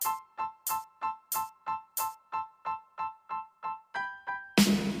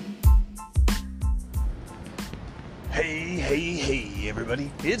Hey, everybody.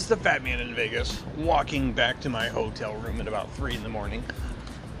 It's the Fat Man in Vegas, walking back to my hotel room at about 3 in the morning.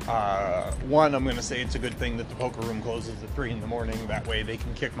 One, I'm going to say it's a good thing that the poker room closes at 3 in the morning. That way they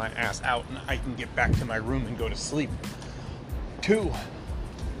can kick my ass out and I can get back to my room and go to sleep. Two,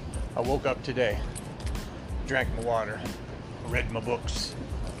 I woke up today, drank my water, read my books.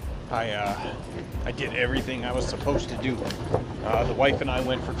 I did everything I was supposed to do. The wife and I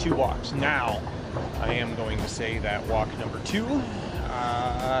went for 2 walks. Now, I am going to say that walk number 2,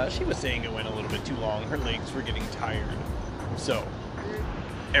 she was saying it went a little bit too long. Her legs were getting tired. So,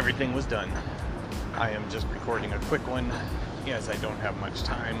 everything was done. I am just recording a quick one. Yes, I don't have much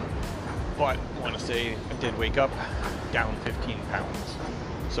time. But, I want to say I did wake up down 15 pounds.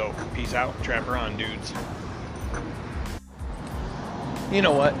 So, peace out. Trapper on, dudes. You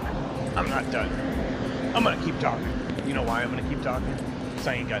know what? I'm not done. I'm going to keep talking. You know why I'm going to keep talking? Because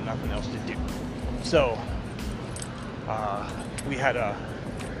I ain't got nothing else to do. So, we had a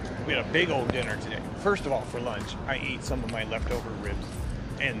big old dinner today. First of all, for lunch, I ate some of my leftover ribs,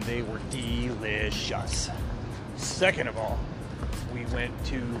 and they were delicious. Second of all, we went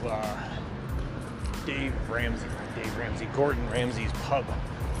to Gordon Ramsay's pub,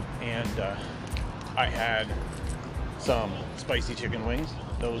 and I had some spicy chicken wings.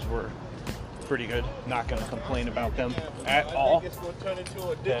 Those were pretty good. Not going to complain about them at all.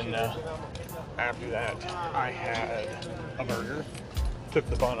 Then after that, I had a burger. Took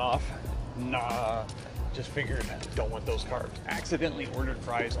the bun off. Just figured don't want those carbs. Accidentally ordered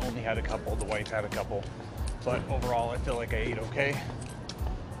fries. Only had a couple. The wife had a couple. But overall, I feel like I ate okay.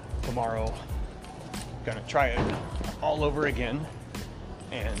 Tomorrow, gonna try it all over again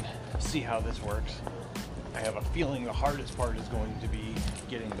and see how this works. I have a feeling the hardest part is going to be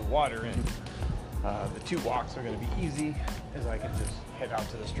getting the water in. The 2 walks are going to be easy, as I can just head out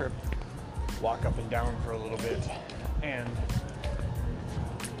to the strip, walk up and down for a little bit, and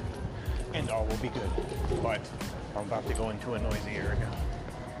all will be good. But I'm about to go into a noisy area.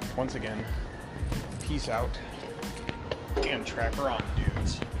 Once again, peace out, and trapper on,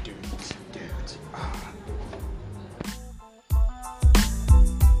 dudes.